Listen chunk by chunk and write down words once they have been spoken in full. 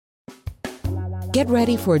Get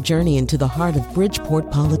ready for a journey into the heart of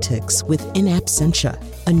Bridgeport politics with In Absentia,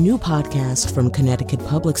 a new podcast from Connecticut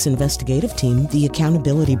Public's investigative team, The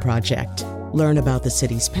Accountability Project. Learn about the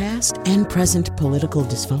city's past and present political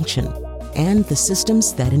dysfunction and the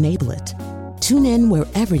systems that enable it. Tune in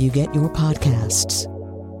wherever you get your podcasts.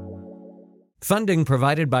 Funding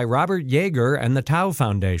provided by Robert Yeager and the Tao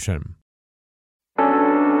Foundation.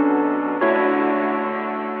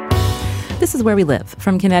 This is Where We Live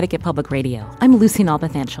from Connecticut Public Radio. I'm Lucy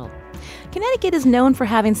Nalpathanchel. Connecticut is known for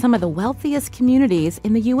having some of the wealthiest communities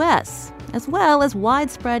in the U.S., as well as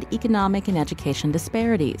widespread economic and education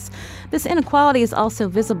disparities. This inequality is also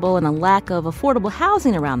visible in a lack of affordable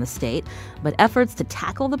housing around the state, but efforts to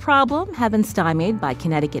tackle the problem have been stymied by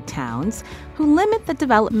Connecticut towns who limit the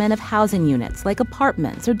development of housing units like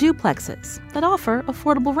apartments or duplexes that offer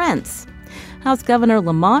affordable rents. How's Governor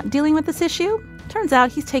Lamont dealing with this issue? Turns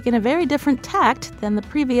out he's taken a very different tact than the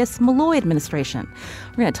previous Malloy administration.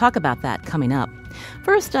 We're going to talk about that coming up.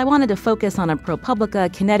 First, I wanted to focus on a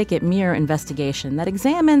ProPublica Connecticut Mirror investigation that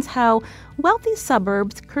examines how wealthy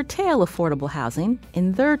suburbs curtail affordable housing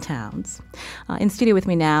in their towns. In studio with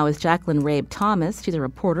me now is Jacqueline Rabe Thomas. She's a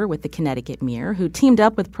reporter with the Connecticut Mirror who teamed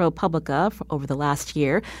up with ProPublica over the last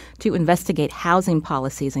year to investigate housing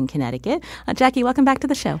policies in Connecticut. Jackie, welcome back to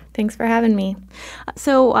the show. Thanks for having me.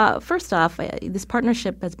 First off, this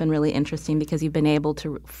partnership has been really interesting because you've been able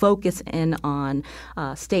to focus in on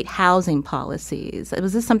state housing policies.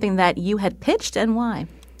 Was this something that you had pitched, and why?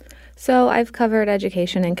 So I've covered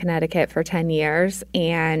education in Connecticut for 10 years,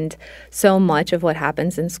 and so much of what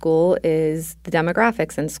happens in school is the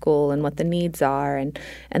demographics in school and what the needs are and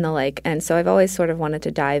the like. And so I've always sort of wanted to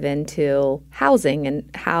dive into housing and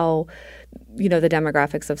how, the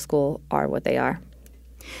demographics of school are what they are.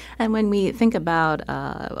 And when we think about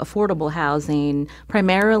affordable housing,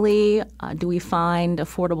 primarily, do we find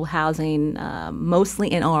affordable housing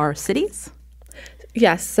mostly in our cities?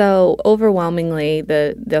 Yes. So overwhelmingly,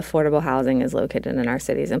 the affordable housing is located in our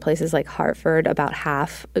cities. In places like Hartford, about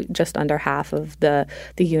half, just under half of the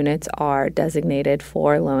units are designated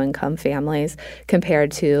for low-income families compared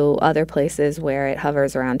to other places where it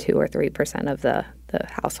hovers around 2 or 3% of the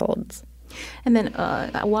households. And then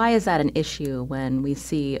why is that an issue when we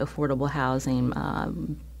see affordable housing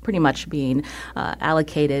pretty much being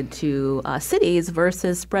allocated to cities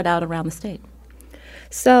versus spread out around the state?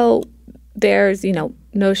 So there's,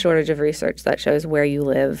 no shortage of research that shows where you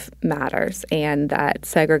live matters and that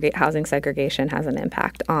housing segregation has an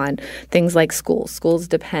impact on things like schools. Schools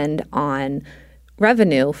depend on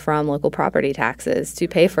revenue from local property taxes to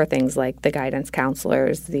pay for things like the guidance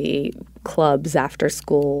counselors, the clubs after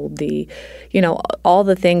school, all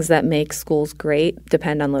the things that make schools great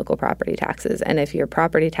depend on local property taxes. And if your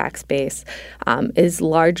property tax base is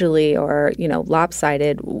largely or,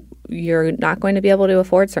 lopsided, you're not going to be able to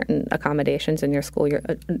afford certain accommodations in your school.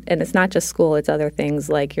 And it's not just school, it's other things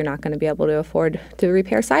like you're not going to be able to afford to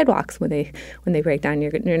repair sidewalks when they break down.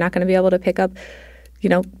 You're not going to be able to pick up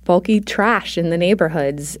bulky trash in the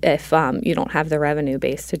neighborhoods if you don't have the revenue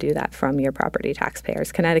base to do that from your property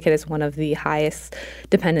taxpayers. Connecticut is one of the highest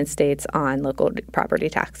dependent states on local property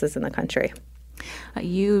taxes in the country.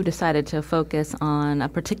 You decided to focus on a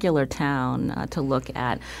particular town to look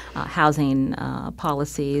at housing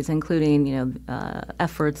policies, including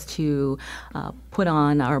efforts to put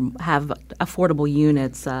on or have affordable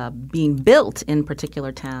units being built in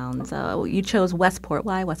particular towns. You chose Westport.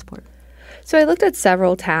 Why Westport? So I looked at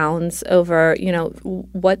several towns over,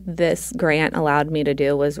 what this grant allowed me to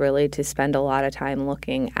do was really to spend a lot of time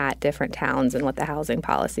looking at different towns and what the housing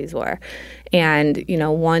policies were. And,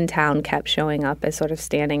 one town kept showing up as sort of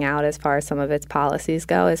standing out as far as some of its policies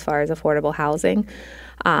go, as far as affordable housing.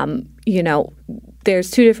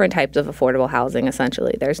 There's two different types of affordable housing,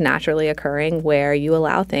 essentially. There's naturally occurring where you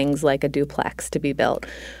allow things like a duplex to be built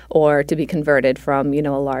or to be converted from,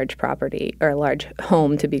 a large property or a large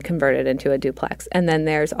home to be converted into a duplex. And then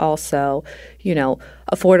there's also,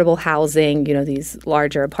 affordable housing, these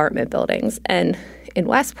larger apartment buildings. And in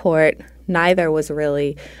Westport, neither was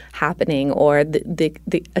really happening, or the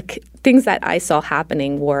things that I saw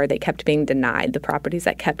happening were they kept being denied, the properties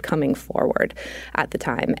that kept coming forward at the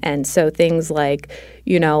time. And so things like,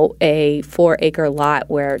 a 4-acre lot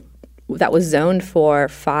that was zoned for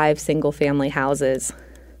 5 single-family houses,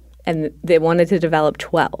 and they wanted to develop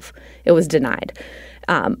 12. It was denied.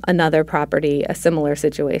 Another property, a similar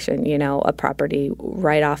situation, a property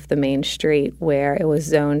right off the main street where it was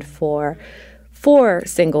zoned for 4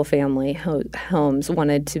 single-family homes,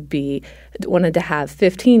 wanted to have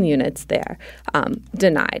 15 units there,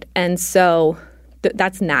 denied. And so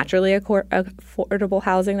that's naturally affordable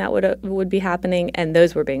housing that would be happening, and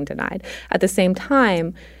those were being denied. At the same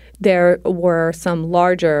time, there were some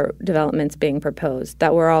larger developments being proposed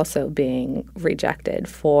that were also being rejected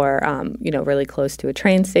for, really close to a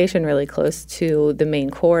train station, really close to the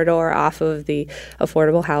main corridor off of the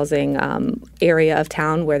affordable housing area of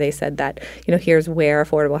town, where they said that, here's where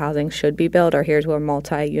affordable housing should be built, or here's where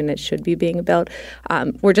multi-units should be being built.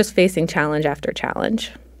 We're just facing challenge after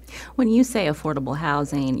challenge. When you say affordable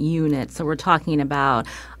housing units, so we're talking about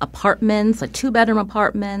apartments, like two-bedroom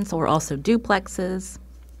apartments, or also duplexes?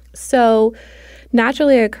 So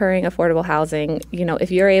naturally occurring affordable housing,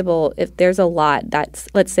 if there's a lot that's,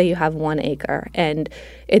 let's say you have 1 acre and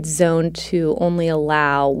it's zoned to only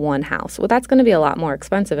allow one house. Well, that's going to be a lot more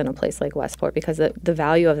expensive in a place like Westport because the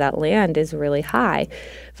value of that land is really high.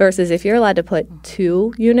 Versus if you're allowed to put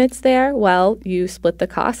 2 units there, well, you split the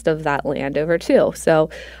cost of that land over 2. So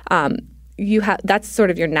that's sort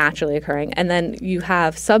of your naturally occurring. And then you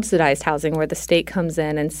have subsidized housing where the state comes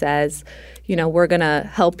in and says, we're going to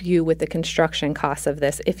help you with the construction costs of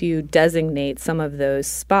this if you designate some of those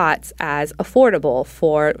spots as affordable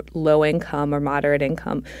for low-income or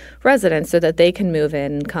moderate-income residents so that they can move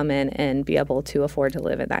in, come in, and be able to afford to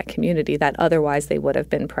live in that community that otherwise they would have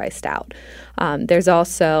been priced out. There's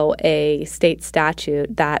also a state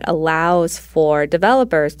statute that allows for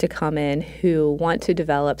developers to come in who want to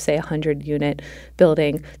develop, say, a 100-unit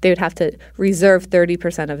building. They would have to reserve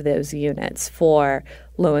 30% of those units for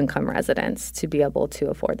low-income residents to be able to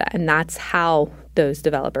afford that. And that's how those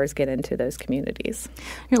developers get into those communities.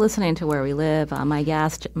 You're listening to Where We Live. My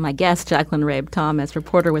guest, Jacqueline Rabe Thomas,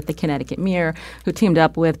 reporter with the Connecticut Mirror, who teamed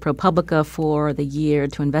up with ProPublica for the year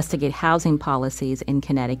to investigate housing policies in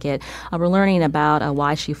Connecticut. We're learning about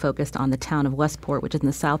why she focused on the town of Westport, which is in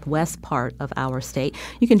the southwest part of our state.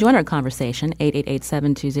 You can join our conversation,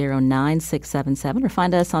 888-720-9677, or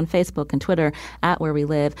find us on Facebook and Twitter at Where We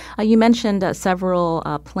Live. You mentioned several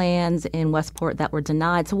plans in Westport that were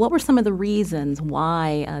denied. So what were some of the reasons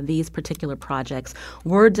why these particular projects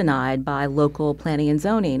were denied by local planning and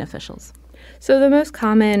zoning officials? So the most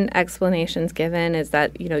common explanations given is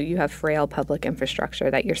that, you have frail public infrastructure,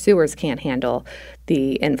 that your sewers can't handle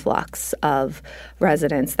the influx of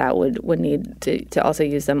residents that would need to also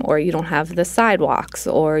use them, or you don't have the sidewalks,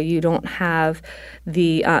 or you don't have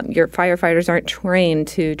your firefighters aren't trained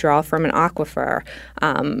to draw from an aquifer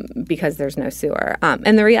because there's no sewer.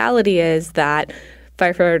 And the reality is that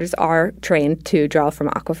firefighters are trained to draw from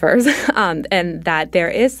aquifers, and that there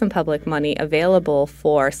is some public money available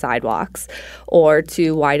for sidewalks or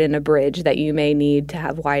to widen a bridge that you may need to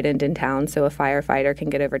have widened in town so a firefighter can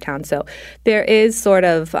get over town. So there is sort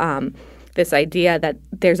of this idea that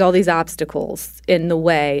there's all these obstacles in the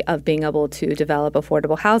way of being able to develop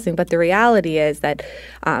affordable housing. But the reality is that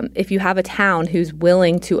if you have a town who's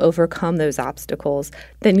willing to overcome those obstacles,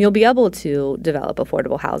 then you'll be able to develop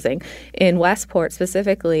affordable housing. In Westport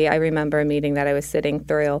specifically, I remember a meeting that I was sitting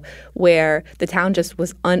through where the town just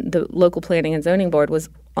was the local planning and zoning board was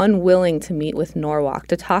unwilling to meet with Norwalk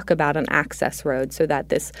to talk about an access road so that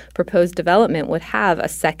this proposed development would have a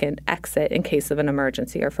second exit in case of an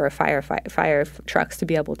emergency or for a fire trucks to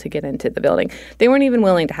be able to get into the building. They weren't even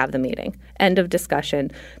willing to have the meeting. End of discussion.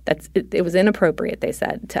 It was inappropriate, they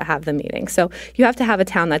said, to have the meeting. So you have to have a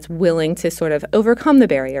town that's willing to sort of overcome the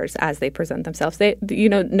barriers as they present themselves.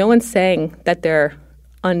 No one's saying that they're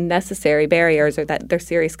unnecessary barriers or that they're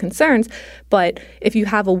serious concerns, but if you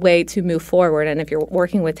have a way to move forward and if you're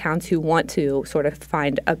working with towns who want to sort of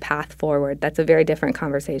find a path forward, that's a very different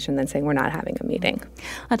conversation than saying we're not having a meeting.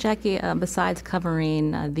 Jackie, besides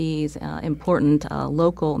covering these important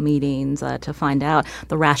local meetings to find out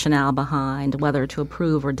the rationale behind whether to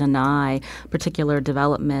approve or deny particular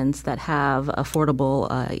developments that have affordable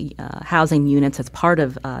housing units as part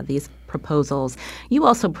of these proposals, you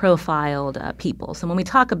also profiled people. So when we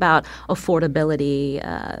talk about affordability,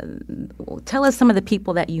 tell us some of the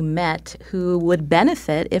people that you met who would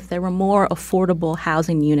benefit if there were more affordable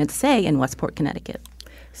housing units, say, in Westport, Connecticut.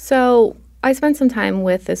 So I spent some time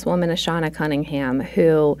with this woman, Ashana Cunningham,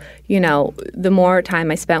 who, the more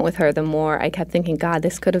time I spent with her, the more I kept thinking, God,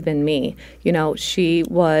 this could have been me. She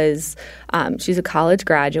was, she's a college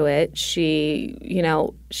graduate. She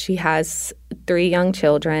has 3 young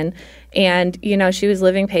children, and she was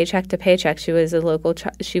living paycheck to paycheck. She was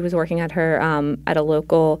she was working at her at a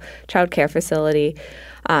local child care facility,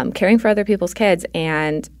 caring for other people's kids,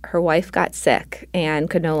 and her wife got sick and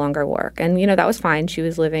could no longer work. And that was fine. She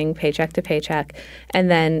was living paycheck to paycheck,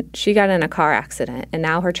 and then she got in a car accident, and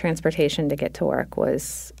now her transportation to get to work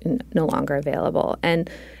was no longer available. And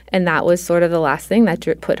And that was sort of the last thing that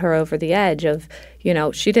put her over the edge of,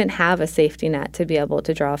 she didn't have a safety net to be able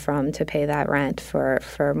to draw from to pay that rent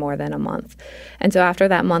for more than a month. And so after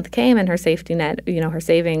that month came and her safety net, her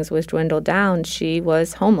savings was dwindled down, she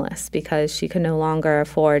was homeless because she could no longer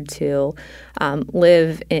afford to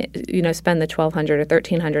live, spend the $1,200 or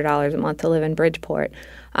 $1,300 a month to live in Bridgeport.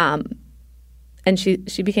 And she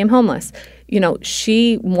became homeless.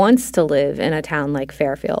 She wants to live in a town like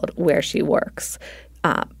Fairfield where she works.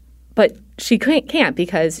 But she can't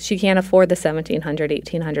because she can't afford the $1,700,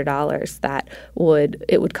 $1,800 that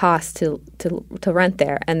it would cost to rent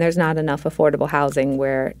there, and there's not enough affordable housing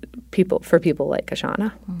for people like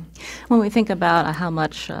Ashana. When we think about how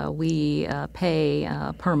much we pay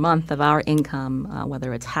per month of our income,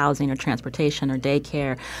 whether it's housing or transportation or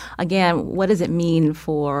daycare, again, what does it mean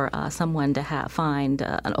for someone to find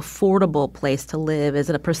an affordable place to live? Is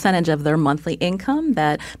it a percentage of their monthly income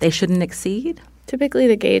that they shouldn't exceed? Typically,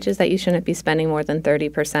 the gauge is that you shouldn't be spending more than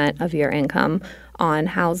 30% of your income on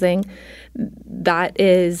housing. That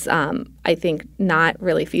is, I think, not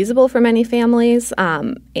really feasible for many families.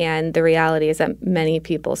 And the reality is that many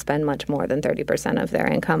people spend much more than 30% of their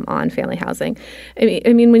income on family housing.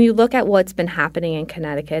 I mean, when you look at what's been happening in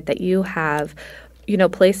Connecticut, that you have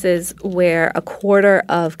places where a quarter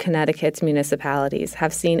of Connecticut's municipalities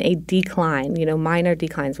have seen a decline, minor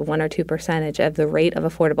declines, 1 or 2% of the rate of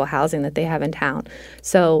affordable housing that they have in town.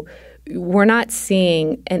 So we're not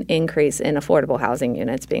seeing an increase in affordable housing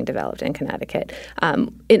units being developed in Connecticut.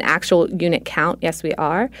 In actual unit count, yes, we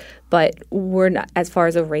are, but we're not, as far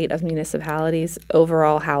as a rate of municipalities'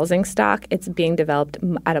 overall housing stock, it's being developed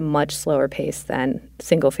at a much slower pace than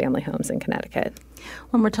single-family homes in Connecticut.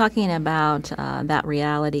 When we're talking about that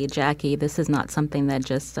reality, Jackie, this is not something that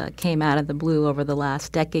just came out of the blue over the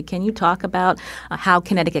last decade. Can you talk about how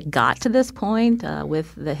Connecticut got to this point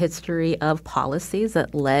with the history of policies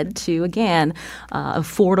that led to, again,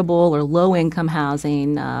 affordable or low-income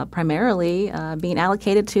housing primarily being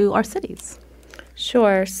allocated to our cities?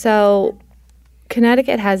 Sure. So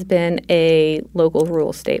Connecticut has been a local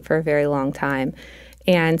rule state for a very long time.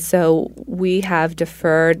 And so we have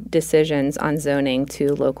deferred decisions on zoning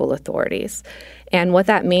to local authorities. And what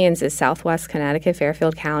that means is Southwest Connecticut,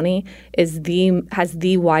 Fairfield County, has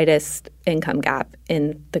the widest income gap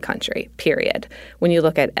in the country, period. When you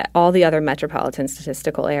look at all the other metropolitan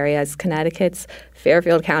statistical areas, Connecticut's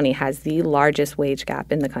Fairfield County has the largest wage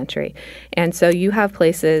gap in the country. And so you have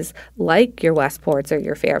places like your Westports or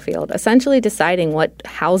your Fairfield essentially deciding what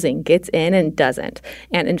housing gets in and doesn't.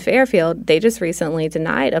 And in Fairfield, they just recently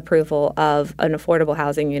denied approval of an affordable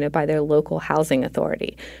housing unit by their local housing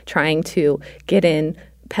authority, trying to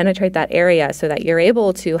penetrate that area so that you're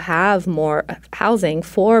able to have more housing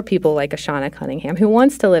for people like Ashana Cunningham, who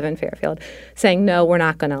wants to live in Fairfield, saying, no, we're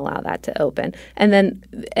not going to allow that to open.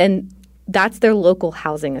 And that's their local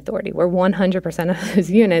housing authority, where 100% of those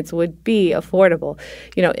units would be affordable.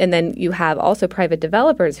 And then you have also private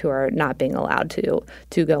developers who are not being allowed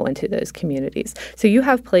to go into those communities. So you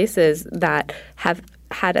have places that have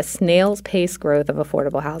had a snail's pace growth of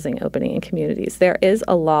affordable housing opening in communities. There is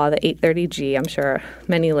a law, the 830G, I'm sure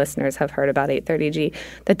many listeners have heard about 830G,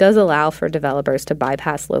 that does allow for developers to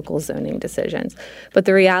bypass local zoning decisions. But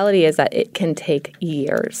the reality is that it can take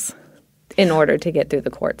years in order to get through the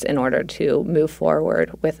courts, in order to move forward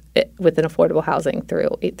with an affordable housing through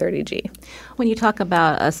 830G. When you talk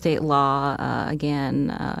about a state law,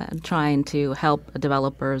 trying to help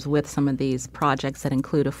developers with some of these projects that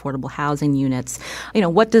include affordable housing units,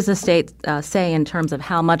 what does the state say in terms of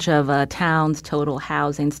how much of a town's total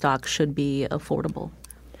housing stock should be affordable?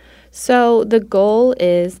 So the goal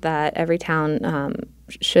is that every town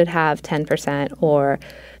should have 10% or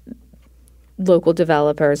local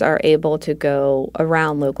developers are able to go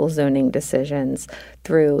around local zoning decisions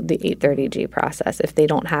through the 830G process if they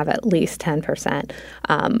don't have at least 10%.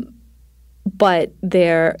 But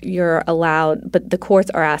you're allowed, but the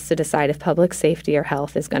courts are asked to decide if public safety or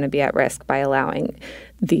health is going to be at risk by allowing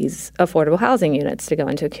these affordable housing units to go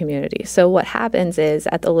into a community. So what happens is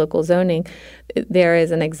at the local zoning, there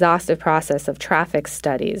is an exhaustive process of traffic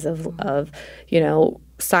studies, of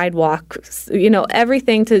sidewalks,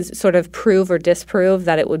 everything to sort of prove or disprove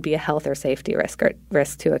that it would be a health or safety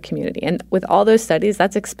risk to a community. And with all those studies,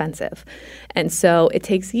 that's expensive. And so it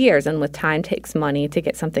takes years, and with time takes money to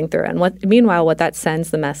get something through. And meanwhile, what that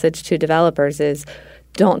sends the message to developers is,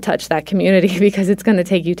 don't touch that community because it's going to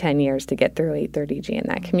take you 10 years to get through 830G in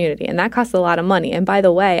that community. And that costs a lot of money. And by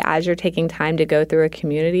the way, as you're taking time to go through a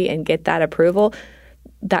community and get that approval,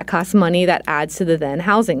 that costs money that adds to the then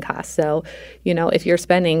housing costs. So, if you're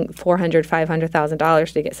spending $400,000,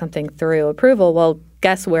 $500,000 to get something through approval, well,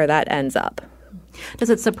 guess where that ends up? Does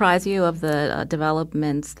it surprise you of the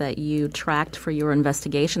developments that you tracked for your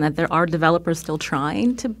investigation that there are developers still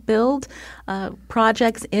trying to build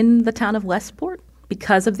projects in the town of Westport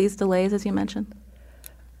because of these delays, as you mentioned?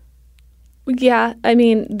 Yeah, I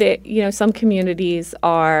mean, some communities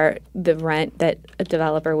are the rent that a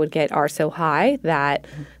developer would get are so high that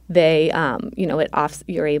they,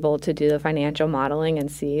 you're able to do the financial modeling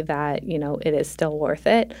and see that, it is still worth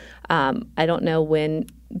it. I don't know when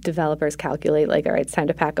developers calculate all right, it's time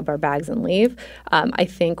to pack up our bags and leave. I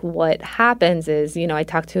think what happens is, I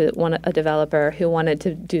talked to a developer who wanted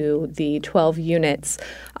to do the 12 units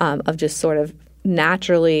of just sort of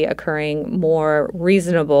naturally occurring, more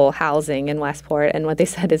reasonable housing in Westport. And what they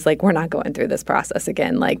said is we're not going through this process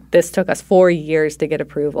again. This took us 4 years to get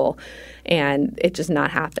approval and it's just not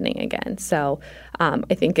happening again. So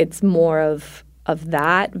I think it's more of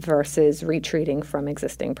that versus retreating from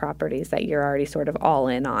existing properties that you're already sort of all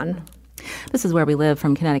in on. This is Where We Live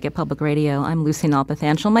from Connecticut Public Radio. I'm Lucy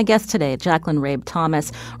Nalpathanchel. My guest today, Jacqueline Rabe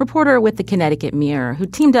Thomas, reporter with the Connecticut Mirror, who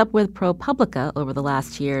teamed up with ProPublica over the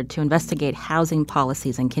last year to investigate housing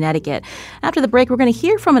policies in Connecticut. After the break, we're going to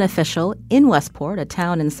hear from an official in Westport, a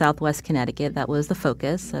town in southwest Connecticut that was the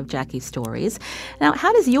focus of Jackie's stories. Now,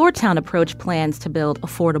 how does your town approach plans to build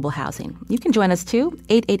affordable housing? You can join us too,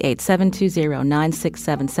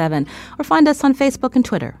 888-720-9677, or find us on Facebook and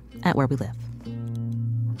Twitter at Where We Live.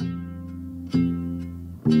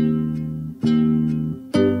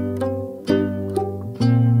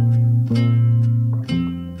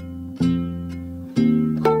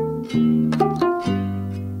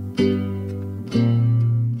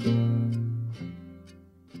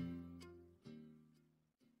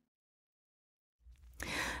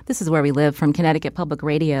 This is Where We Live from Connecticut Public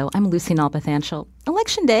Radio. I'm Lucy Nalpathanchel.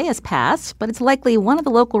 Election day has passed, but it's likely one of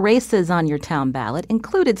the local races on your town ballot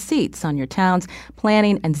included seats on your town's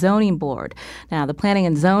Planning and Zoning Board. Now, the Planning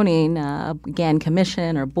and Zoning,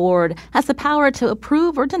 commission or board, has the power to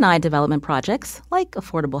approve or deny development projects like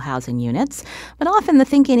affordable housing units. But often the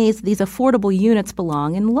thinking is these affordable units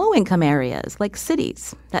belong in low-income areas like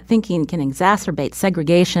cities. That thinking can exacerbate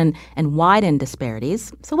segregation and widen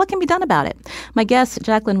disparities. So what can be done about it? My guest,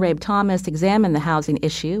 Jacqueline Rabe Thomas, examined the housing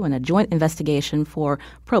issue in a joint investigation for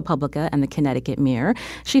ProPublica and the Connecticut Mirror.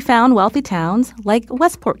 She found wealthy towns like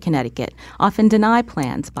Westport, Connecticut, often deny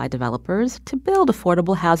plans by developers to build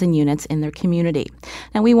affordable housing units in their community.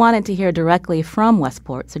 Now, we wanted to hear directly from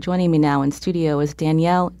Westport, so joining me now in studio is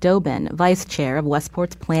Danielle Dobin, Vice Chair of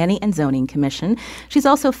Westport's Planning and Zoning Commission. She's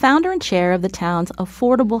also founder and chair of the town's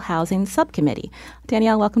Affordable Housing Subcommittee.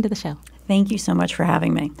 Danielle, welcome to the show. Thank you so much for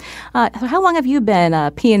having me. How long have you been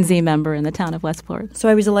a P&Z member in the town of Westport? So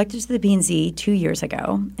I was elected to the P&Z 2 years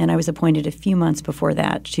ago, and I was appointed a few months before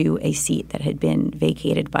that to a seat that had been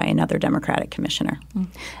vacated by another Democratic commissioner.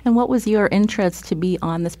 And what was your interest to be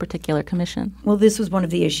on this particular commission? Well, this was one of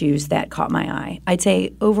the issues that caught my eye. I'd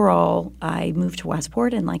say overall, I moved to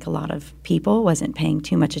Westport and, like a lot of people, wasn't paying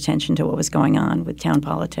too much attention to what was going on with town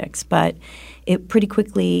politics. But it pretty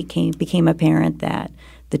quickly became apparent that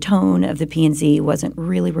the tone of the P&Z wasn't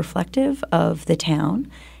really reflective of the town,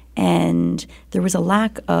 and there was a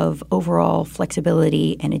lack of overall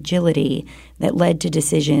flexibility and agility that led to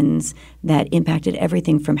decisions that impacted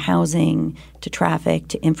everything from housing to traffic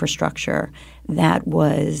to infrastructure that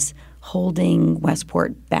was holding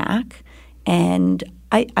Westport back and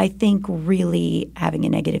I think really having a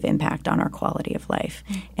negative impact on our quality of life.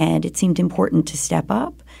 And it seemed important to step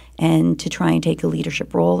up and to try and take a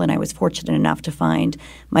leadership role. And I was fortunate enough to find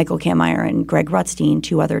Michael Kammeier and Greg Rutstein,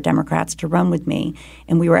 two other Democrats, to run with me.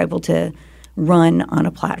 And we were able to run on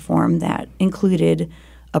a platform that included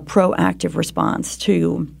a proactive response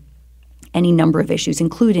to any number of issues,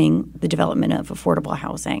 including the development of affordable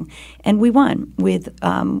housing. And we won with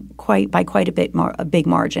quite a big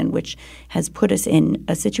margin, which has put us in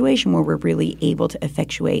a situation where we're really able to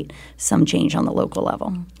effectuate some change on the local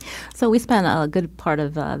level. So we spent a good part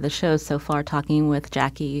of the show so far talking with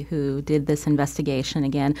Jackie, who did this investigation.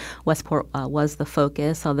 Again, Westport was the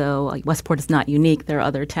focus, although Westport is not unique. There are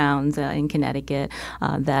other towns in Connecticut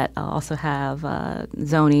that also have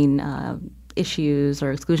zoning issues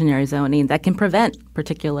or exclusionary zoning that can prevent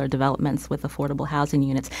particular developments with affordable housing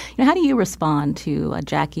units. How do you respond to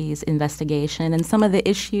Jackie's investigation and some of the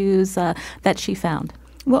issues that she found?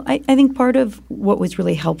 Well, I think part of what was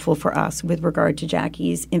really helpful for us with regard to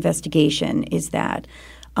Jackie's investigation is that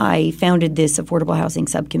I founded this Affordable Housing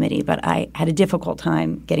Subcommittee, but I had a difficult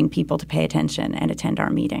time getting people to pay attention and attend our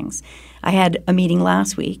meetings. I had a meeting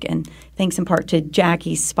last week, and thanks in part to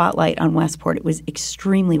Jackie's spotlight on Westport, it was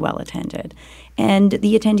extremely well attended. And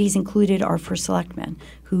the attendees included our first selectman,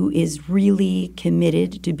 who is really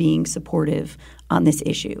committed to being supportive on this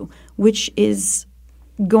issue, which is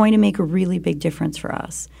going to make a really big difference for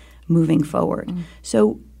us moving forward.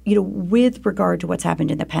 So, with regard to what's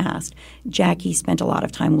happened in the past, Jackie spent a lot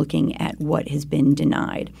of time looking at what has been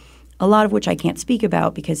denied, a lot of which I can't speak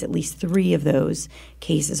about because at least 3 of those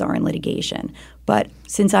cases are in litigation. But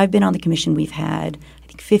since I've been on the commission, we've had, I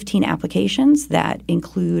think, 15 applications that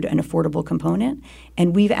include an affordable component,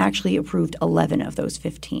 and we've actually approved 11 of those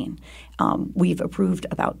 15. We've approved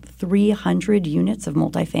about 300 units of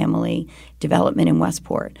multifamily development in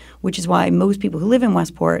Westport, which is why most people who live in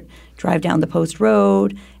Westport drive down the Post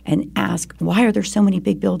Road and ask, why are there so many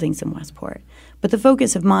big buildings in Westport? But the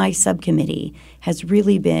focus of my subcommittee has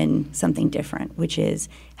really been something different, which is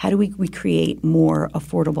how do we create more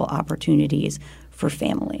affordable opportunities for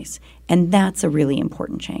families? And that's a really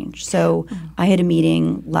important change. So I had a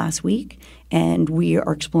meeting last week, and we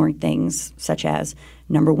are exploring things such as,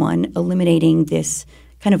 number one, eliminating this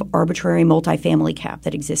kind of arbitrary multifamily cap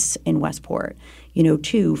that exists in Westport.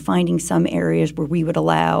 2, finding some areas where we would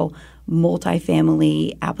allow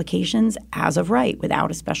multifamily applications as of right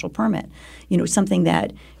without a special permit. Something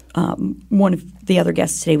that one of the other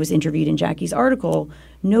guests today was interviewed in Jackie's article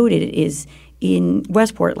noted is in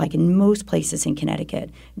Westport, like in most places in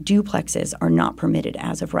Connecticut, duplexes are not permitted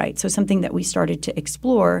as of right. So something that we started to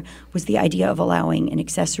explore was the idea of allowing an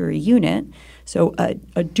accessory unit, so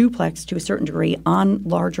a duplex to a certain degree on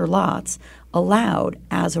larger lots, allowed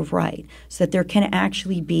as of right, so that there can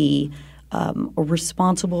actually be a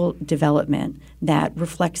responsible development that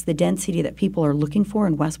reflects the density that people are looking for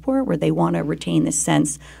in Westport, where they want to retain this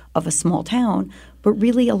sense of a small town, but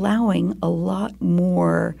really allowing a lot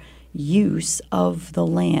more use of the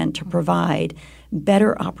land to provide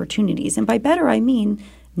better opportunities. And by better, I mean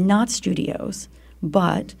not studios,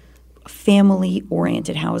 but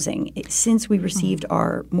family-oriented housing. Since we received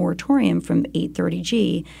our moratorium from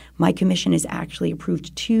 830G, my commission has actually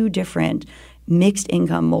approved 2 different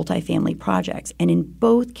mixed-income multifamily projects. And in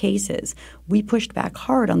both cases, we pushed back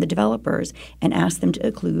hard on the developers and asked them to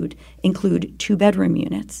include 2-bedroom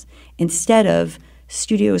units instead of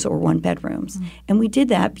studios or 1-bedrooms. And we did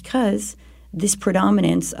that because this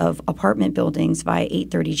predominance of apartment buildings via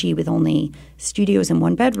 830G with only studios and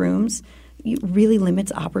 1-bedrooms really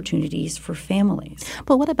limits opportunities for families.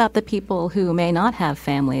 But what about the people who may not have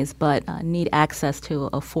families but need access to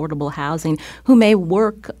affordable housing, who may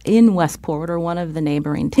work in Westport or one of the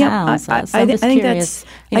neighboring towns? So I'm just curious,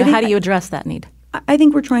 how do you address that need? I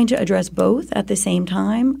think we're trying to address both at the same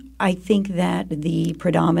time. I think that the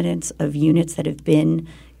predominance of units that have been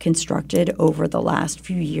constructed over the last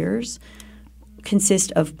few years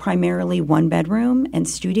consist of primarily 1-bedroom and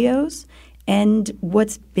studios. And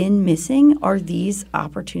what's been missing are these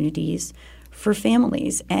opportunities for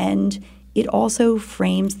families. And it also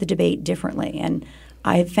frames the debate differently. And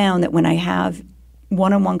I have found that when I have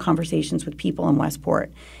one-on-one conversations with people in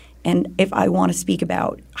Westport, and if I want to speak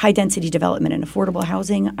about high-density development and affordable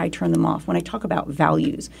housing, I turn them off. When I talk about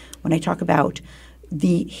values, when I talk about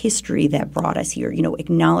the history that brought us here,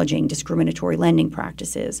 acknowledging discriminatory lending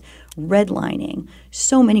practices, redlining,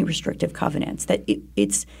 so many restrictive covenants that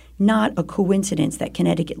it's not a coincidence that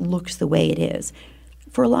Connecticut looks the way it is.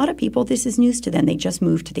 For a lot of people, this is news to them. They just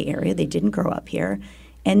moved to the area. They didn't grow up here.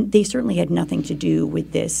 And they certainly had nothing to do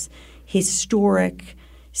with this historic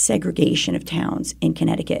segregation of towns in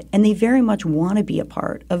Connecticut. And they very much want to be a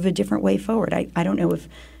part of a different way forward. I don't know if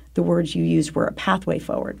the words you used were a pathway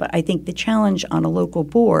forward, but I think the challenge on a local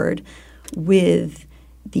board with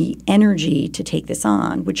the energy to take this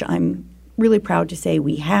on, which I'm really proud to say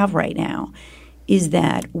we have right now, is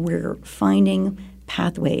that we're finding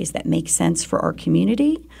pathways that make sense for our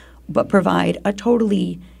community but provide a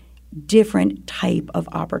totally different type of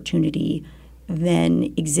opportunity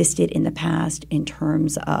than existed in the past in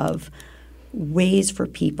terms of ways for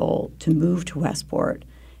people to move to Westport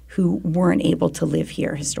who weren't able to live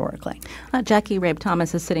here historically. Jackie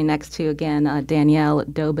Rabe-Thomas is sitting next to, again, Danielle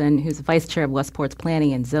Dobin, who's vice chair of Westport's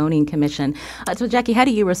Planning and Zoning Commission. So, Jackie, how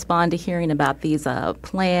do you respond to hearing about these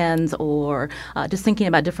plans or just thinking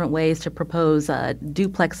about different ways to propose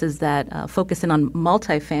duplexes that focus in on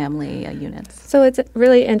multifamily units? So it's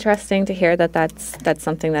really interesting to hear that that's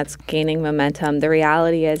something that's gaining momentum. The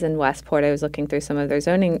reality is in Westport, I was looking through some of their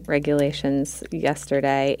zoning regulations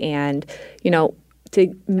yesterday, and,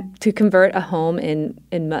 to convert a home in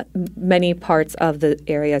many parts of the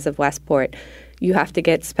areas of Westport, you have to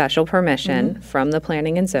get special permission from the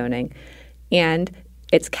planning and zoning, and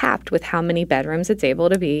it's capped with how many bedrooms it's able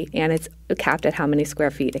to be, and it's capped at how many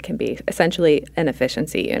square feet it can be, essentially an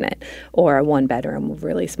efficiency unit or a 1-bedroom,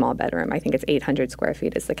 really small bedroom. I think it's 800 square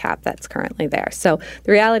feet is the cap that's currently there. So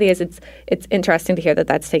the reality is it's interesting to hear that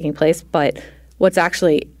that's taking place, but What's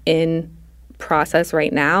actually in process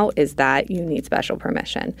right now is that you need special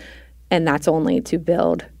permission, and that's only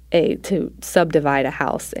to subdivide a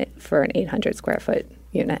house for an 800 square foot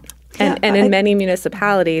unit. And in many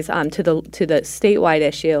municipalities, to the statewide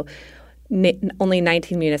issue, only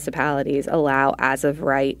 19 municipalities allow, as of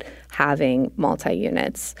right, having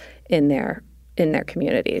multi-units in their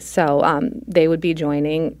communities. So they would be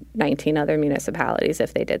joining 19 other municipalities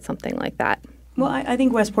if they did something like that. Well, I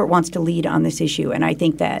think Westport wants to lead on this issue, and I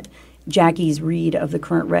think that Jackie's read of the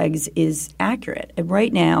current regs is accurate. And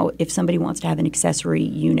right now, if somebody wants to have an accessory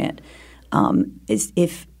unit,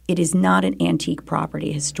 if it is not an antique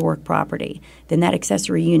property, historic property, then that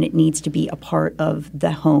accessory unit needs to be a part of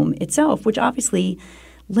the home itself, which obviously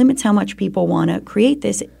limits how much people want to create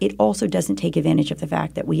this. It also doesn't take advantage of the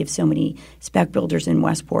fact that we have so many spec builders in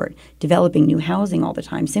Westport developing new housing all the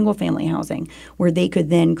time, single-family housing, where they could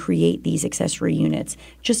then create these accessory units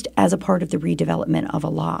just as a part of the redevelopment of a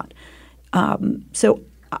lot. So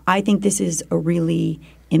I think this is a really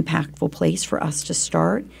impactful place for us to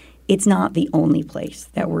start. It's not the only place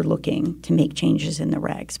that we're looking to make changes in the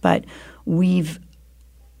regs, but we've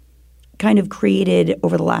kind of created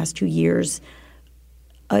over the last 2 years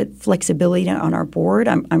a flexibility on our board.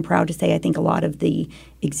 I'm proud to say I think a lot of the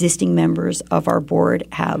existing members of our board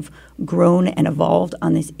have grown and evolved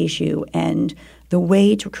on this issue. And the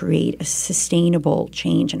way to create a sustainable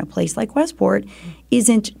change in a place like Westport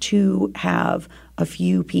isn't to have a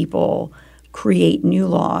few people create new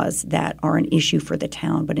laws that are an issue for the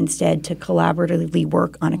town, but instead to collaboratively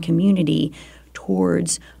work on a community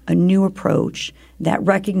towards a new approach that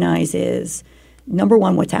recognizes, number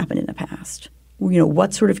one, what's happened in the past.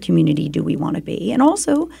 What sort of community do we want to be? And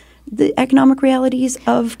also the economic realities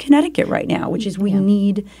of Connecticut right now, which is we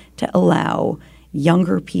need to allow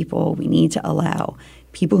younger people, we need to allow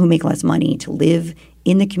people who make less money to live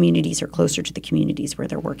in the communities or closer to the communities where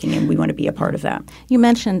they're working, and we want to be a part of that. You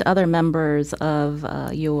mentioned other members of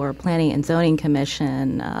your Planning and Zoning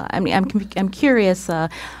Commission. I'm curious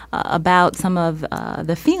about some of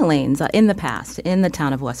the feelings in the past in the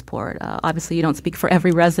town of Westport. Obviously, you don't speak for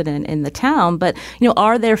every resident in the town, but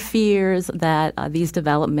are there fears that these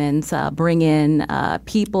developments bring in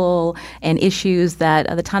people and issues that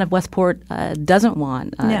the town of Westport doesn't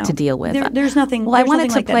want to deal with? There's nothing. Well, I wanted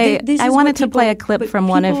to play a clip from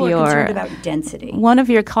one of your about density. One of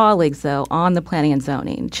your colleagues, though, on the Planning and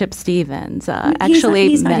Zoning, Chip Stevens,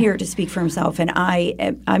 he's not here to speak for himself, and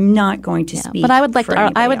I'm not going to speak. But I would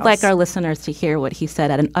like like our listeners to hear what he said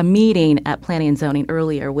at a meeting at Planning and Zoning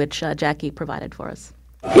earlier, which Jackie provided for us.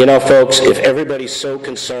 Folks, if everybody's so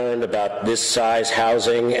concerned about this size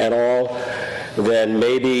housing and all, then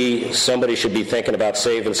maybe somebody should be thinking about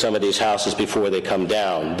saving some of these houses before they come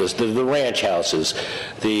down. The ranch houses,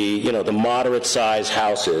 the moderate size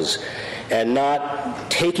houses, and not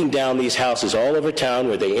taking down these houses all over town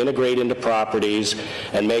where they integrate into properties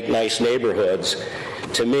and make nice neighborhoods.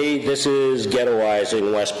 To me, this is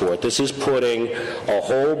ghettoizing Westport. This is putting a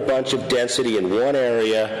whole bunch of density in one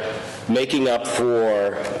area, making up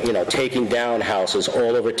for, taking down houses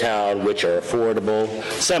all over town, which are affordable,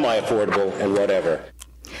 semi-affordable, and whatever.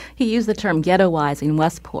 He used the term ghettoizing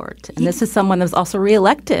Westport, and this is someone that was also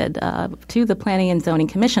reelected to the Planning and Zoning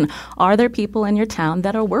Commission. Are there people in your town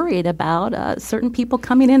that are worried about certain people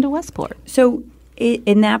coming into Westport? So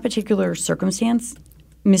in that particular circumstance,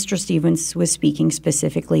 Mr. Stevens was speaking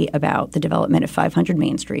specifically about the development of 500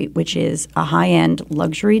 Main Street, which is a high-end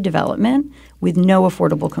luxury development with no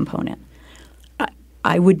affordable component.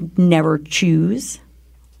 I would never choose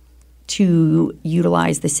to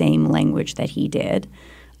utilize the same language that he did.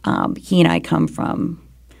 He and I come from,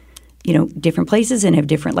 different places and have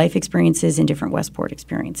different life experiences and different Westport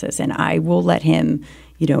experiences, and I will let him,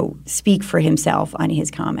 speak for himself on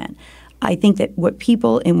his comment. I think that what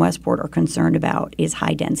people in Westport are concerned about is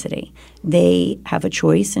high density. They have a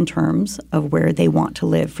choice in terms of where they want to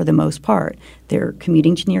live for the most part. They're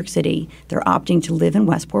commuting to New York City. They're opting to live in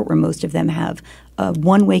Westport, where most of them have a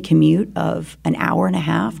one-way commute of an hour and a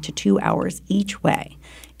half to 2 hours each way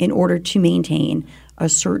in order to maintain a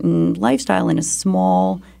certain lifestyle in a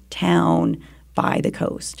small town by the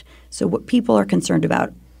coast. So what people are concerned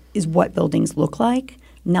about is what buildings look like,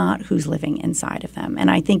 not who's living inside of them.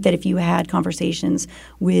 And I think that if you had conversations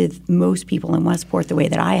with most people in Westport the way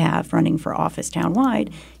that I have running for office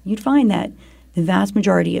townwide, you'd find that the vast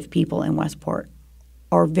majority of people in Westport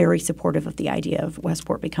are very supportive of the idea of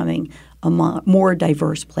Westport becoming a more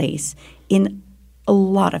diverse place in a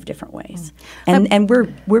lot of different ways. And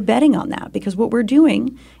we're betting on that because what we're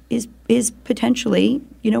doing is potentially,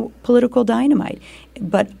 political dynamite.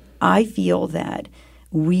 But I feel that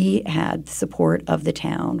we had the support of the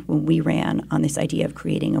town when we ran on this idea of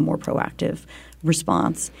creating a more proactive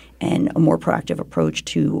response and a more proactive approach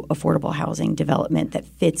to affordable housing development that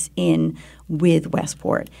fits in with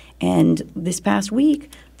Westport. And this past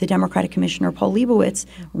week, the Democratic Commissioner Paul Leibowitz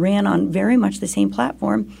ran on very much the same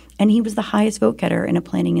platform, and he was the highest vote getter in the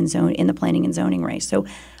planning and zoning race. So,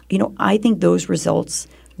 I think those results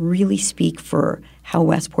really speak for how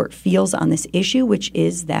Westport feels on this issue, which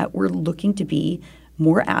is that we're looking to be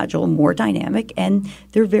more agile, more dynamic, and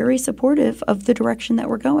they're very supportive of the direction that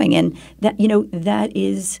we're going. And that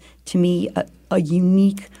is, to me, a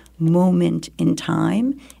unique moment in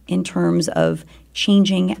time in terms of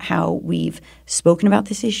changing how we've spoken about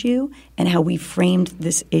this issue and how we've framed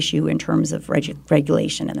this issue in terms of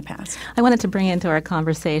regulation in the past. I wanted to bring into our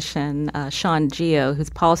conversation Sean Gio, who's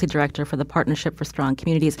Policy Director for the Partnership for Strong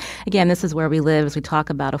Communities. Again, this is where we live as we talk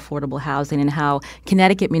about affordable housing and how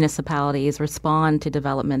Connecticut municipalities respond to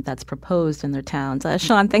development that's proposed in their towns.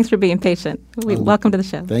 Sean, thanks for being patient. Welcome to the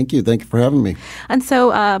show. Thank you. Thank you for having me. And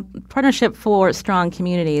so Partnership for Strong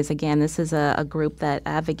Communities, again, this is a group that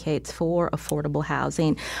advocates for affordable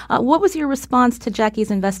housing. What was your response to Jackie's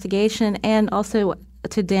investigation and also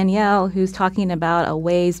to Danielle, who's talking about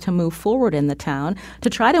ways to move forward in the town to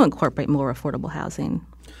try to incorporate more affordable housing?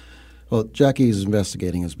 Well, Jackie's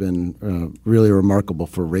investigating has been really remarkable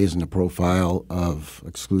for raising the profile of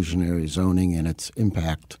exclusionary zoning and its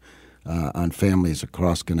impact on families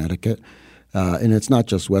across Connecticut. And it's not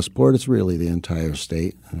just Westport; it's really the entire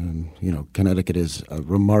state. Connecticut is has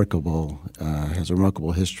a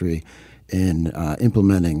remarkable history in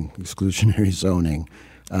implementing exclusionary zoning.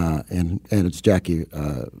 And as Jackie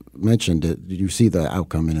mentioned, you see the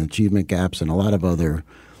outcome in achievement gaps and a lot of other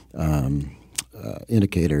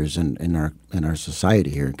indicators in our society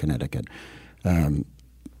here in Connecticut.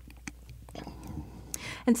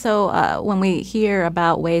 And so when we hear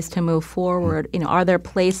about ways to move forward, are there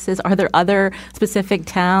other specific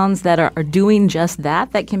towns that are doing just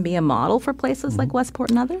that can be a model for places like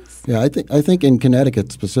Westport and others? Yeah, I think in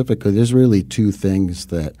Connecticut specifically, there's really two things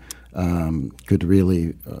that could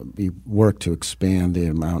really be work to expand the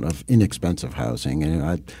amount of inexpensive housing.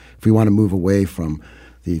 And if we want to move away from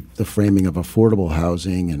the framing of affordable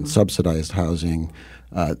housing and subsidized housing,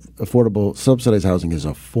 subsidized housing is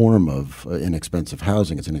a form of inexpensive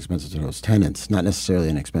housing. It's inexpensive to host tenants, not necessarily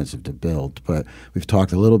inexpensive to build. But we've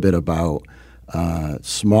talked a little bit about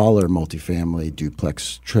smaller multifamily,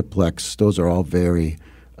 duplex, triplex. Those are all very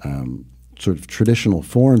sort of traditional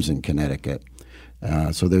forms in Connecticut.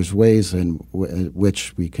 So there's ways in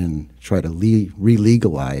which we can try to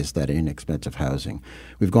re-legalize that inexpensive housing.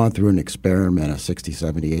 We've gone through an experiment, a 60,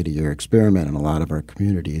 70, 80-year experiment in a lot of our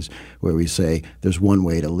communities where we say there's one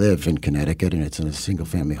way to live in Connecticut, and it's in a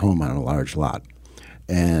single-family home on a large lot.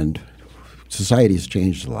 And society's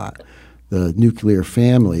changed a lot. The nuclear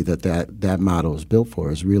family that model is built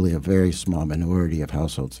for is really a very small minority of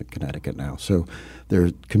households in Connecticut now. So there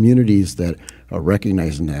are communities that are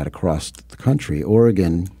recognizing that across the country.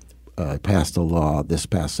 Oregon passed a law this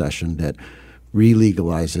past session that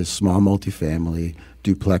re-legalizes small multifamily,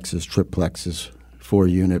 duplexes, triplexes,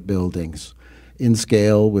 4-unit buildings in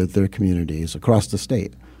scale with their communities across the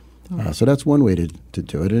state. So that's one way to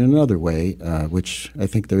do it. And another way, which I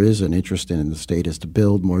think there is an interest in the state, is to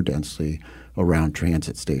build more densely around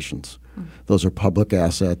transit stations. Those are public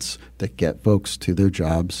assets that get folks to their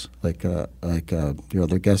jobs, like your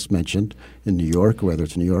other guest mentioned, in New York, whether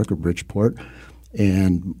it's New York or Bridgeport.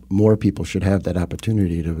 And more people should have that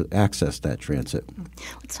opportunity to access that transit.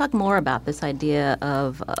 Let's talk more about this idea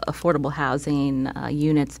of affordable housing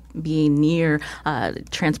units being near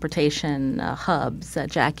transportation hubs,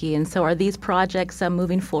 Jackie. And so are these projects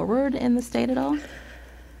moving forward in the state at all?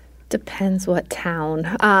 Depends what town.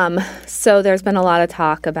 So there's been a lot of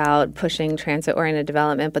talk about pushing transit-oriented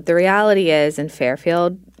development, but the reality is in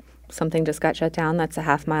Fairfield, something just got shut down. That's a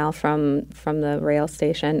half mile from the rail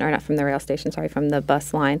station, or not from the rail station, sorry, from the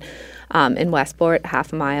bus line. In Westport,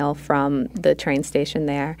 half a mile from the train station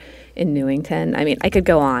there. In Newington, I mean, I could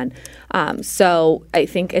go on. So I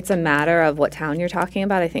think it's a matter of what town you're talking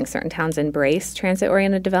about. I think certain towns embrace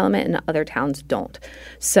transit-oriented development and other towns don't.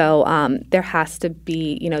 So there has to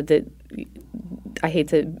be, I hate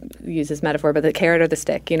to use this metaphor, but the carrot or the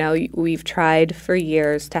stick. We've tried for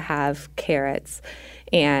years to have carrots.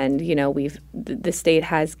 And, the state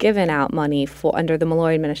has given out money under the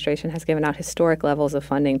Malloy administration has given out historic levels of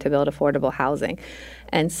funding to build affordable housing.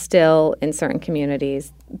 And still, in certain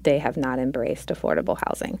communities, they have not embraced affordable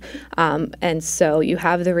housing. And so you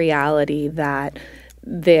have the reality that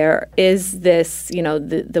there is this,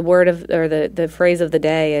 the word of, or the phrase of the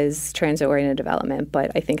day is transit-oriented development,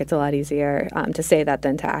 but I think it's a lot easier to say that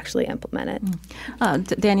than to actually implement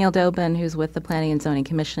it. Danielle Dobin, who's with the Planning and Zoning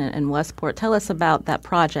Commission in Westport, tell us about that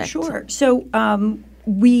project. Sure. So I'm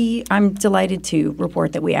delighted to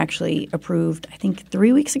report that we actually approved, I think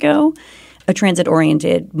 3 weeks ago, a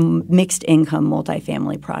transit-oriented mixed-income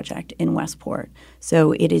multifamily project in Westport.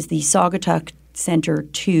 So it is the Saugatuck Center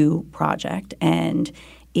 2 project, and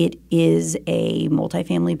it is a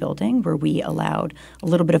multifamily building where we allowed a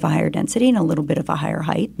little bit of a higher density and a little bit of a higher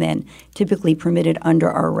height than typically permitted under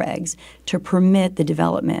our regs to permit the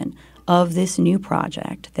development of this new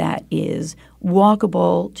project that is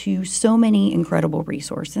walkable to so many incredible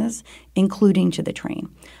resources, including to the train.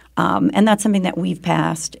 And that's something that we've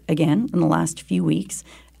passed, again, in the last few weeks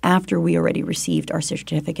after we already received our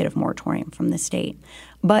certificate of moratorium from the state.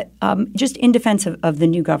 But just in defense of the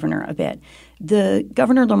new governor a bit, the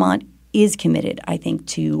Governor Lamont is committed, I think,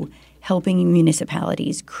 to helping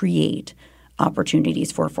municipalities create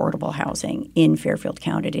opportunities for affordable housing in Fairfield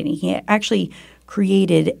County. And he actually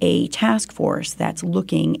created a task force that's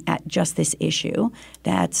looking at just this issue,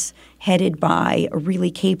 that's headed by a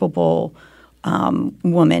really capable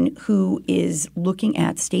woman who is looking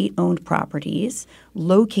at state-owned properties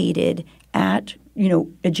located at,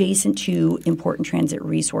 adjacent to important transit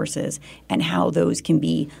resources and how those can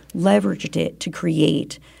be leveraged to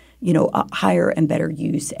create, a higher and better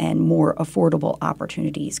use and more affordable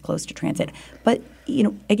opportunities close to transit. But,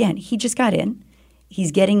 again, he just got in.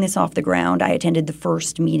 He's getting this off the ground. I attended the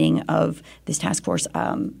first meeting of this task force.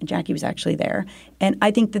 Jackie was actually there. And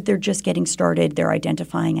I think that they're just getting started. They're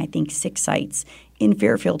identifying, I think, 6 sites in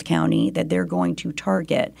Fairfield County that they're going to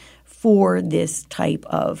target for this type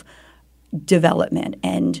of development.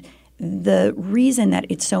 And the reason that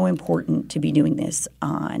it's so important to be doing this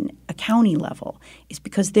on a county level is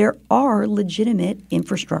because there are legitimate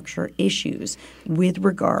infrastructure issues with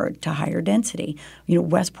regard to higher density.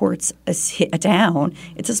 Westport's a town.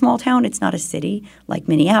 It's a small town. It's not a city like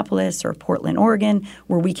Minneapolis or Portland, Oregon,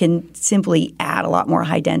 where we can simply add a lot more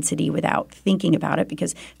high density without thinking about it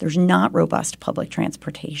because there's not robust public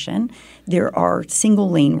transportation. There are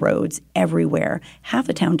single-lane roads everywhere. Half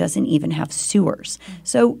the town doesn't even have sewers.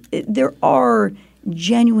 So there are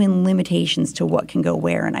genuine limitations to what can go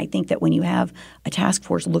where. And I think that when you have a task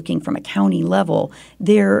force looking from a county level,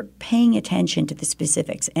 they're paying attention to the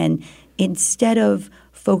specifics. And instead of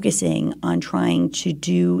focusing on trying to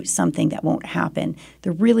do something that won't happen,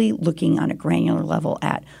 they're really looking on a granular level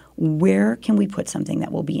at where can we put something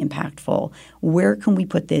that will be impactful? Where can we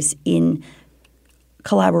put this in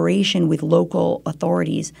collaboration with local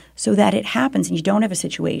authorities so that it happens and you don't have a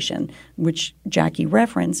situation, which Jackie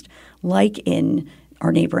referenced, like in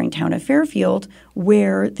our neighboring town of Fairfield,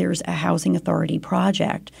 where there's a housing authority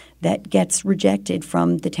project that gets rejected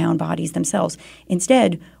from the town bodies themselves.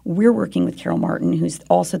 Instead, we're working with Carol Martin, who's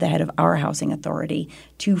also the head of our housing authority,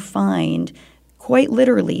 to find quite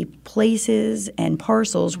literally places and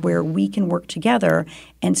parcels where we can work together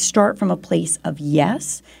and start from a place of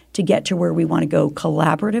yes to get to where we want to go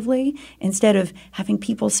collaboratively instead of having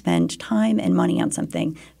people spend time and money on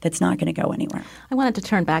something that's not going to go anywhere. I wanted to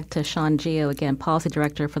turn back to Sean Geo, again, Policy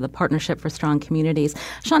Director for the Partnership for Strong Communities.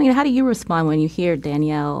 Sean, how do you respond when you hear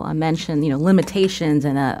Danielle mention, limitations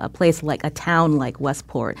in a place like a town like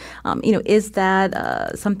Westport? Is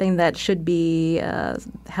that something that should be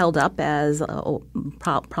held up as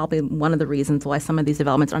probably one of the reasons why some of these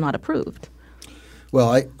developments are not approved?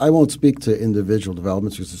 Well, I won't speak to individual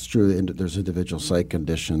developments because it's true that there's individual site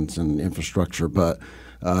conditions and infrastructure, but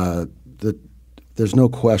there's no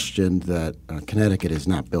question that Connecticut is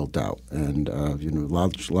not built out, and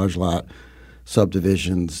large lot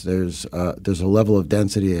subdivisions. There's a level of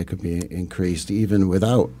density that could be increased even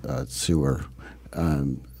without sewer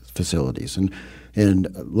facilities, and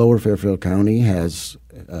Lower Fairfield County has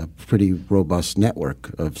a pretty robust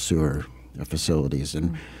network of sewer facilities,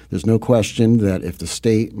 and there's no question that if the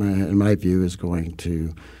state, in my view, is going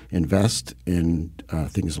to invest in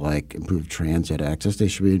things like improved transit access, they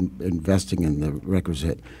should be investing in the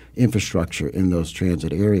requisite infrastructure in those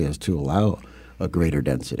transit areas to allow a greater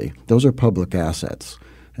density. Those are public assets,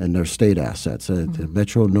 and they're state assets. The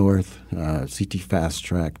Metro North, CT Fast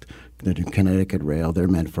Track, the Connecticut Rail, they're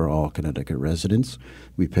meant for all Connecticut residents.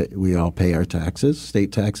 We all pay our taxes,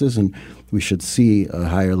 state taxes, and we should see a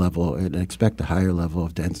higher level and expect a higher level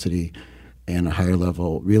of density and a higher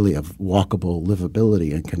level, really, of walkable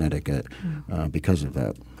livability in Connecticut because of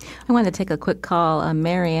that. I want to take a quick call.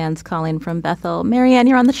 Marianne's calling from Bethel. Marianne,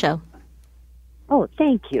 you're on the show. Oh,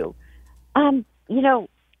 thank you.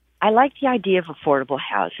 I like the idea of affordable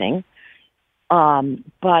housing.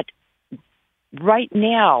 But right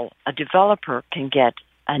now, a developer can get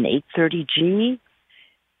an 830G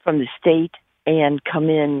from the state and come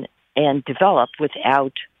in and develop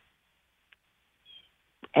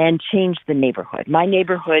and change the neighborhood. My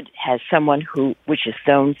neighborhood has someone which is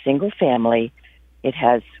zoned single family. It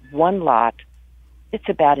has one lot. It's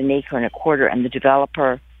about 1.25 acres, and the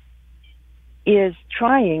developer is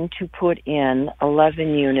trying to put in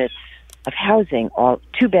 11 units of housing, all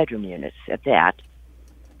 2-bedroom units at that,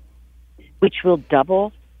 which will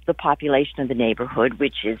double the population of the neighborhood,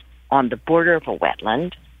 which is on the border of a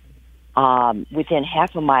wetland, within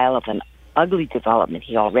half a mile of an ugly development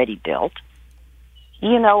he already built.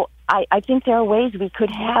 You know, I think there are ways we could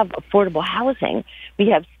have affordable housing. We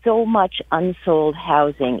have so much unsold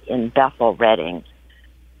housing in Bethel, Redding,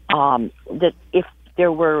 that if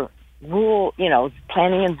there were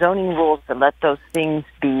planning and zoning rules that let those things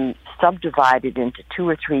be subdivided into 2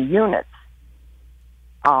 or 3 units,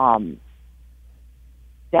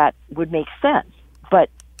 that would make sense. But,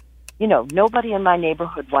 nobody in my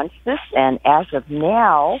neighborhood wants this, and as of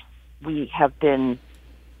now, we have been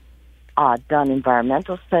done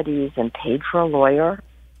environmental studies and paid for a lawyer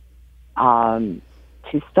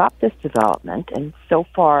to stop this development, and so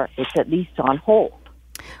far it's at least on hold.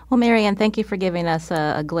 Well, Marianne, thank you for giving us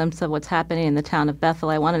a glimpse of what's happening in the town of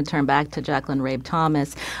Bethel. I wanted to turn back to Jacqueline Rabe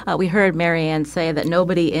Thomas. We heard Marianne say that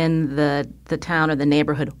nobody in the town or the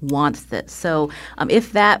neighborhood wants this. So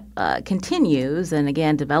if that continues, and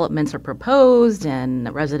again, developments are proposed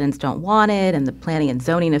and residents don't want it, and the planning and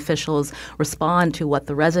zoning officials respond to what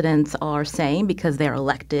the residents are saying because they're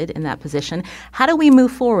elected in that position, how do we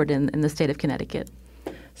move forward in the state of Connecticut?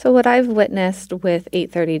 So what I've witnessed with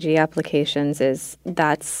 830G applications is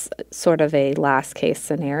that's sort of a last case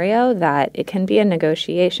scenario, that it can be a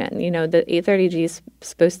negotiation. The 830G is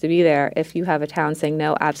supposed to be there if you have a town saying,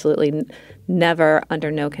 no, absolutely never, under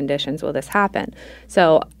no conditions will this happen.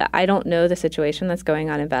 So I don't know the situation that's going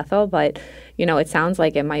on in Bethel, but, it sounds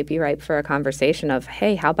like it might be ripe for a conversation of,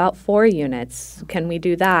 hey, how about 4 units? Can we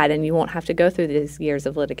do that? And you won't have to go through these years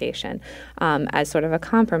of litigation as sort of a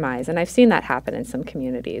compromise. And I've seen that happen in some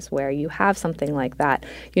communities where you have something like that.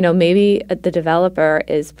 Maybe the developer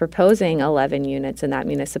is proposing 11 units in that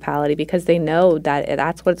municipality because they know that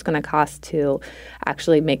that's what it's going to cost to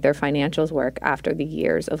actually make their financials work after the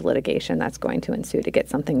years of litigation that's going to ensue to get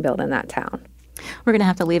something built in that town. We're going to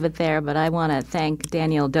have to leave it there, but I want to thank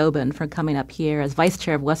Danielle Dobin for coming up here as Vice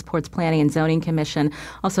Chair of Westport's Planning and Zoning Commission,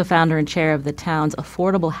 also founder and chair of the town's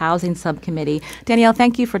Affordable Housing Subcommittee. Danielle,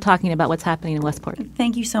 thank you for talking about what's happening in Westport.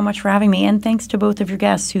 Thank you so much for having me, and thanks to both of your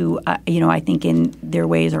guests who, I think in their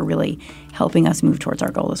ways are really helping us move towards our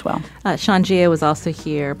goal as well. Sean Gia was also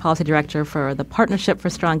here, Policy Director for the Partnership for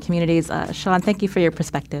Strong Communities. Sean, thank you for your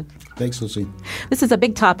perspective. Thanks, Lucy. This is a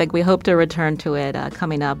big topic. We hope to return to it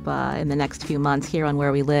coming up in the next few months here on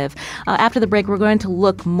Where We Live. After the break, we're going to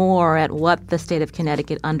look more at what the state of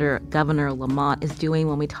Connecticut under Governor Lamont is doing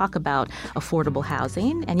when we talk about affordable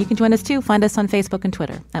housing. And you can join us too. Find us on Facebook and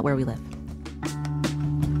Twitter at Where We Live.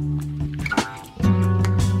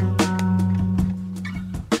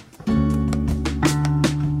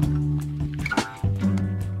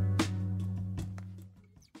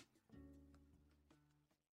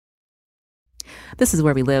 This is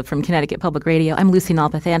Where We Live from Connecticut Public Radio. I'm Lucy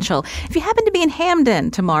Nalpathanchel. If you happen to be in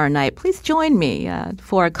Hamden tomorrow night, please join me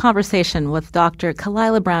for a conversation with Dr.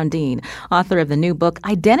 Kalila Brown-Dean, author of the new book,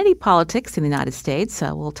 Identity Politics in the United States.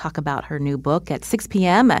 We'll talk about her new book at 6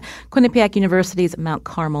 p.m. at Quinnipiac University's Mount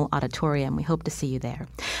Carmel Auditorium. We hope to see you there.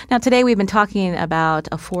 Now, today we've been talking about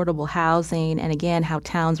affordable housing and, again, how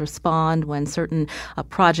towns respond when certain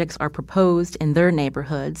projects are proposed in their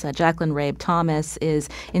neighborhoods. Jacqueline Rabe Thomas is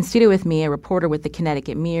in studio with me, a reporter with the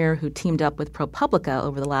Connecticut Mirror, who teamed up with ProPublica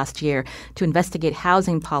over the last year to investigate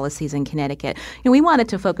housing policies in Connecticut. We wanted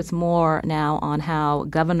to focus more now on how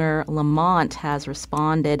Governor Lamont has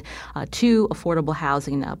responded to affordable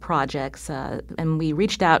housing projects. And we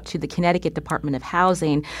reached out to the Connecticut Department of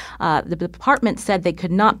Housing. The department said they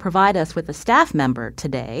could not provide us with a staff member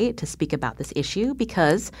today to speak about this issue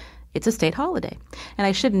because it's a state holiday. And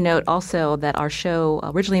I should note also that our show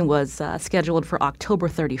originally was scheduled for October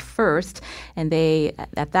 31st, and they,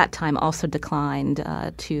 at that time, also declined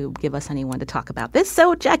to give us anyone to talk about this.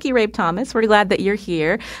 So, Jackie Rabe Thomas, we're glad that you're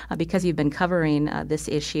here because you've been covering this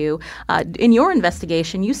issue. In your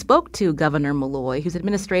investigation, you spoke to Governor Malloy, whose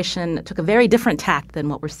administration took a very different tack than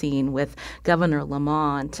what we're seeing with Governor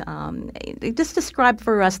Lamont. Just describe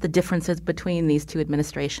for us the differences between these two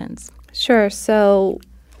administrations. Sure. So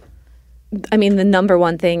I mean, the number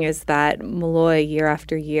one thing is that Malloy, year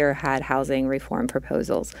after year, had housing reform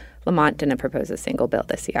proposals. Lamont didn't propose a single bill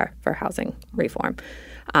this year for housing reform.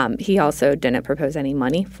 He also didn't propose any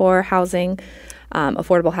money for housing,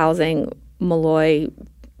 affordable housing. Malloy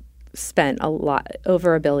spent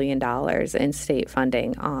over $1 billion in state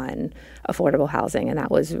funding on affordable housing, and that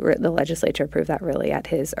was the legislature approved that really at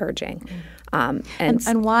his urging.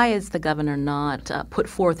 And why is the governor not put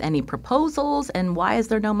forth any proposals, and why is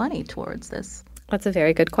there no money towards this? That's a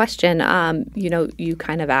very good question. You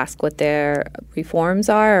kind of ask what their reforms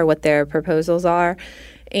are or what their proposals are.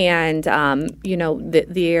 And,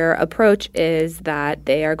 their approach is that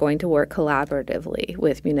they are going to work collaboratively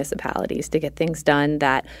with municipalities to get things done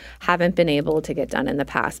that haven't been able to get done in the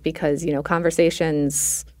past because,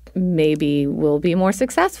 conversations maybe will be more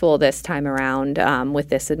successful this time around with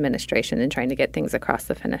this administration and trying to get things across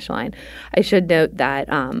the finish line. I should note that,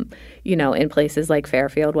 in places like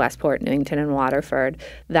Fairfield, Westport, Newington, and Waterford,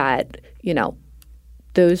 that,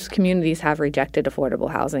 those communities have rejected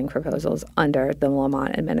affordable housing proposals under the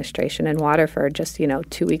Lamont administration. In Waterford, just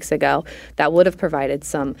 2 weeks ago, that would have provided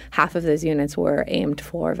half of those units were aimed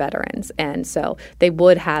for veterans. And so they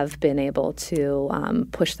would have been able to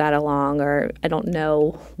push that along, or I don't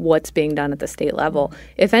know what's being done at the state level,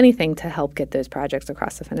 if anything, to help get those projects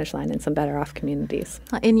across the finish line in some better off communities.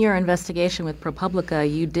 In your investigation with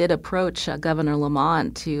ProPublica, you did approach Governor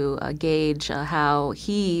Lamont to gauge how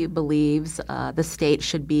he believes the state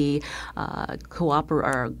should be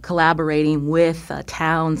collaborating with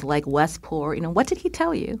towns like Westport. What did he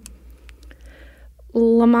tell you?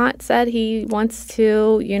 Lamont said he wants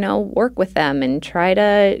to, work with them and try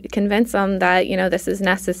to convince them that, this is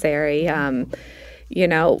necessary.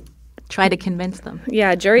 Try to convince them.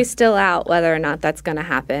 Yeah, jury's still out whether or not that's going to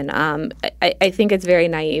happen. I think it's very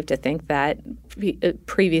naive to think that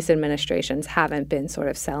previous administrations haven't been sort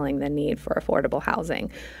of selling the need for affordable housing.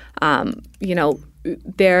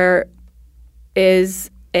 There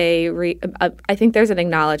is I think there's an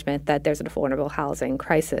acknowledgement that there's an affordable housing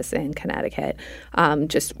crisis in Connecticut.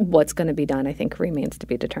 Just what's going to be done, I think, remains to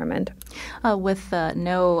be determined. With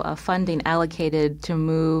no funding allocated to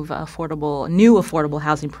move new affordable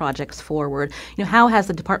housing projects forward, how has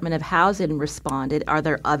the Department of Housing responded? Are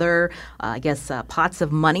there other, pots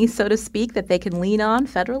of money, so to speak, that they can lean on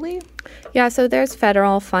federally? Yeah, so there's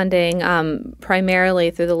federal funding, primarily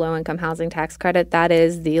through the low-income housing tax credit. That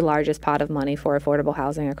is the largest pot of money for affordable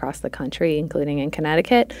housing across the country, including in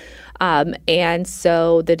Connecticut. And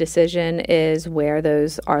so the decision is where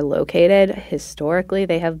those are located. Historically,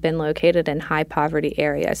 they have been located in high-poverty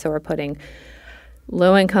areas. So we're putting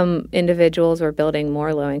low-income individuals, we're building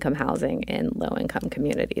more low-income housing in low-income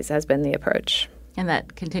communities has been the approach. And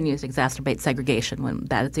that continues to exacerbate segregation when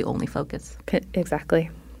that is the only focus. Exactly.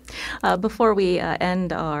 Before we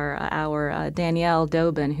end our hour, Danielle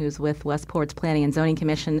Dobin, who's with Westport's Planning and Zoning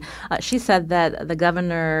Commission, she said that the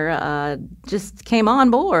governor just came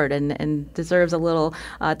on board and deserves a little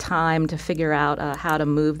time to figure out how to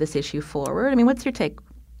move this issue forward. I mean, what's your take?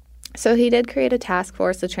 So he did create a task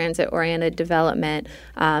force of transit-oriented development.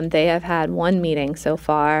 They have had one meeting so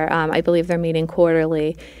far. I believe they're meeting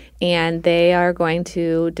quarterly. And they are going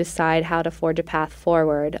to decide how to forge a path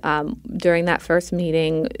forward. During that first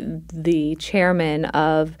meeting, the chairman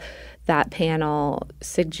of that panel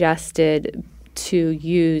suggested to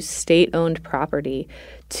use state-owned property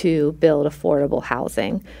to build affordable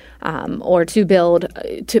housing or to build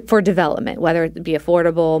for development, whether it be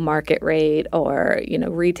affordable, market rate, or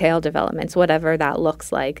retail developments, whatever that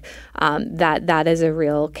looks like. That is a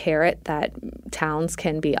real carrot that towns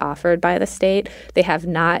can be offered by the state. They have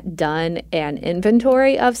not done an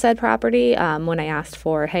inventory of said property. When I asked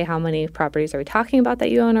for, hey, how many properties are we talking about that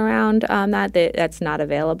you own around that's not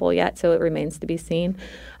available yet, so it remains to be seen.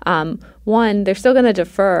 One, they're still going to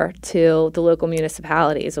defer to the local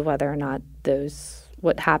municipalities of whether or not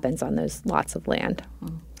what happens on those lots of land.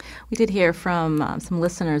 We did hear from some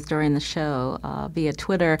listeners during the show via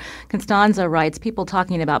Twitter. Constanza writes, people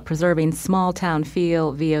talking about preserving small town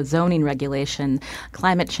feel via zoning regulation,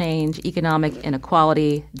 climate change, economic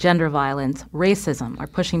inequality, gender violence, racism are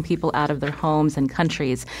pushing people out of their homes and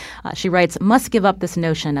countries. She writes, must give up this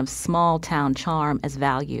notion of small town charm as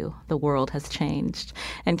value. The world has changed.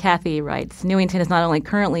 And Kathy writes, Newington is not only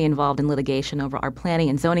currently involved in litigation over our Planning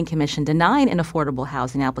and Zoning Commission denying an affordable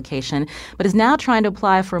housing application, but is now trying to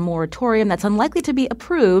apply for a moratorium that's unlikely to be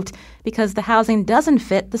approved because the housing doesn't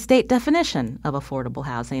fit the state definition of affordable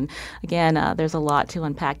housing. Again, there's a lot to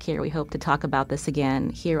unpack here. We hope to talk about this again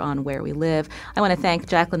here on Where We Live. I want to thank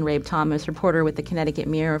Jacqueline Rabe Thomas, reporter with the Connecticut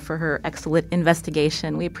Mirror, for her excellent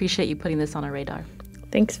investigation. We appreciate you putting this on our radar.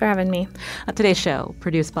 Thanks for having me. Today's show,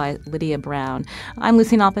 produced by Lydia Brown. I'm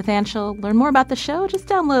Lucy Nalpathanchil. Learn more about the show. Just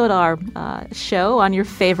download our show on your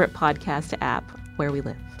favorite podcast app, Where We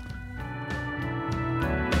Live.